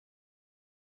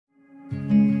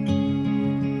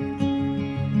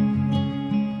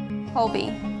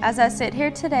Colby, as I sit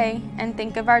here today and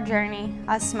think of our journey,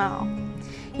 I smile.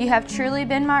 You have truly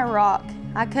been my rock.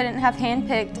 I couldn't have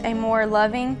handpicked a more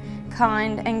loving,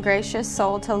 kind, and gracious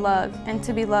soul to love and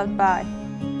to be loved by.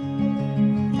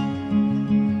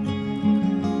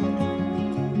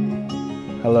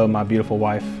 Hello, my beautiful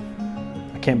wife.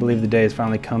 I can't believe the day has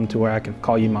finally come to where I can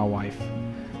call you my wife.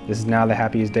 This is now the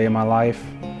happiest day of my life.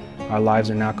 Our lives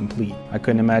are now complete. I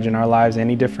couldn't imagine our lives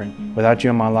any different. Without you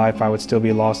in my life, I would still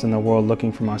be lost in the world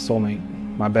looking for my soulmate,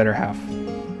 my better half.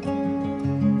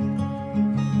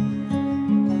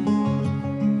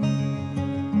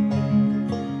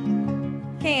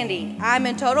 Khandi, I'm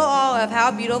in total awe of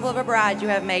how beautiful of a bride you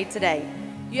have made today.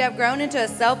 You have grown into a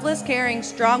selfless, caring,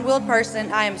 strong-willed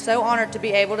person. I am so honored to be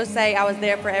able to say I was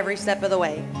there for every step of the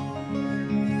way.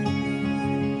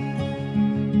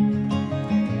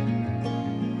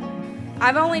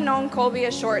 I've only known Colby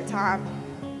a short time,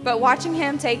 but watching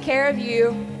him take care of you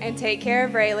and take care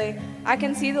of Rayleigh, I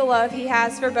can see the love he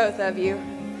has for both of you.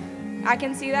 I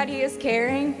can see that he is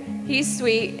caring, he's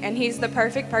sweet, and he's the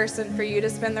perfect person for you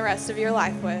to spend the rest of your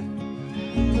life with.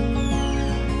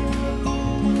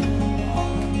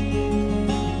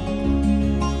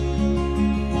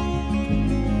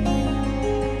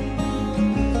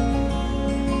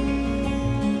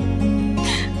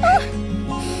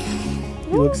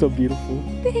 You look so beautiful.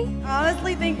 I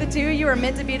honestly think the two of you are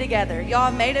meant to be together.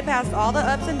 Y'all have made it past all the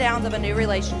ups and downs of a new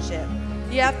relationship.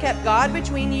 You have kept God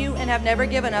between you and have never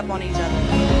given up on each other.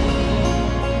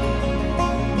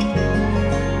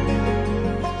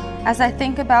 As I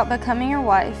think about becoming your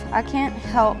wife, I can't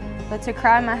help but to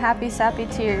cry my happy, sappy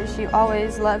tears you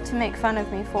always love to make fun of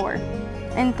me for,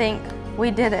 and think,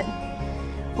 we did it.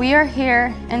 We are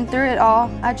here, and through it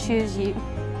all, I choose you.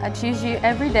 I choose you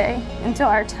every day until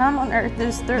our time on earth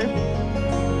is through.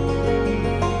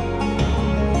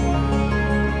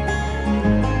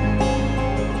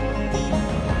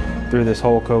 Through this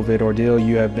whole COVID ordeal,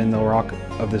 you have been the rock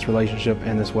of this relationship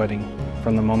and this wedding.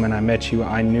 From the moment I met you,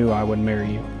 I knew I would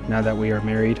marry you. Now that we are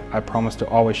married, I promise to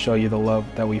always show you the love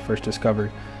that we first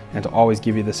discovered and to always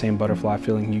give you the same butterfly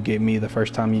feeling you gave me the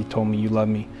first time you told me you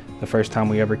loved me, the first time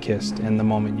we ever kissed, and the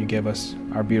moment you gave us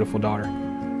our beautiful daughter.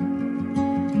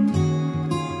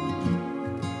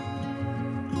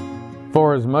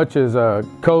 For as much as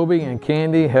Colby and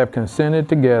Khandi have consented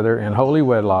together in holy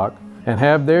wedlock and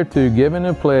have thereto given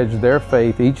and pledged their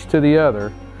faith each to the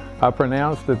other, I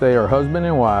pronounce that they are husband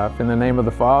and wife in the name of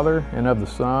the Father and of the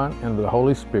Son and of the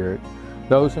Holy Spirit.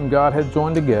 Those whom God has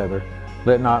joined together,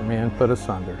 let not men put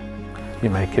asunder. You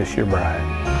may kiss your bride.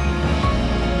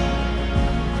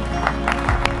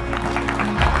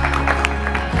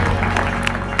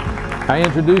 I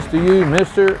introduce to you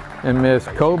Mr. and Miss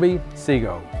Colby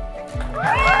Seago.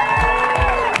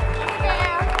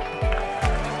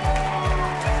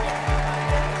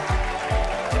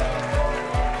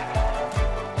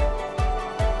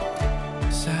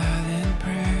 Silent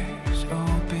prayers,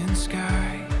 open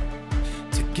sky,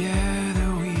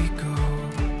 together we go.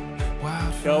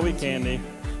 Colby, Khandi,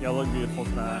 y'all look beautiful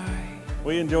tonight.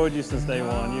 We enjoyed you since day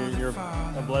one. You're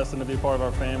a blessing to be part of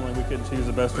our family. We couldn't choose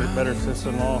a better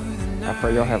sister-in-law. I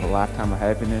pray y'all have a lifetime of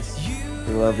happiness.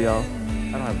 We love y'all.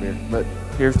 I don't have beer, but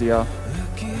here's to y'all.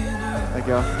 Thank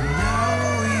y'all.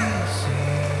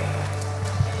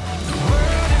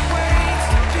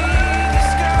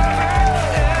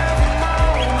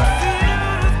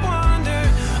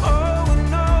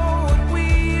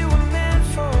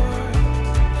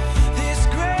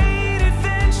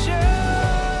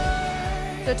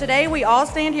 So today we all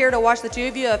stand here to watch the two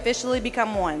of you officially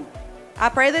become one. I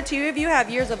pray the two of you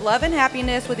have years of love and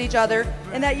happiness with each other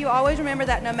and that you always remember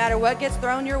that no matter what gets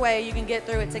thrown your way, you can get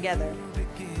through it together.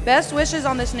 Best wishes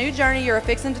on this new journey you're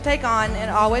fixing to take on, and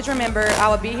always remember I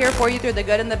will be here for you through the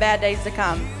good and the bad days to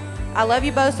come. I love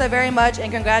you both so very much,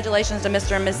 and congratulations to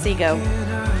Mr. and Ms. Seago.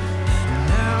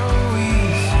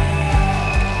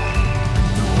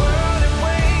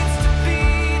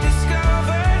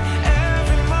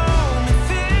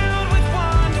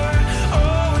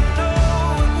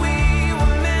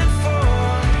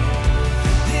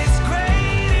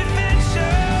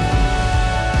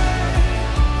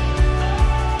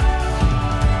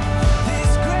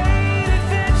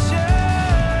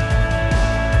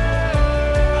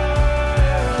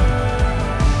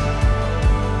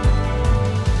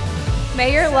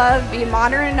 May your love be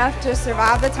modern enough to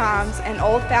survive the times and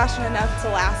old-fashioned enough to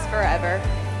last forever.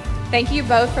 Thank you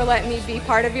both for letting me be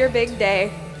part of your big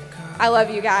day. I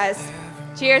love you guys.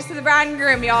 Cheers to the bride and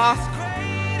groom, y'all.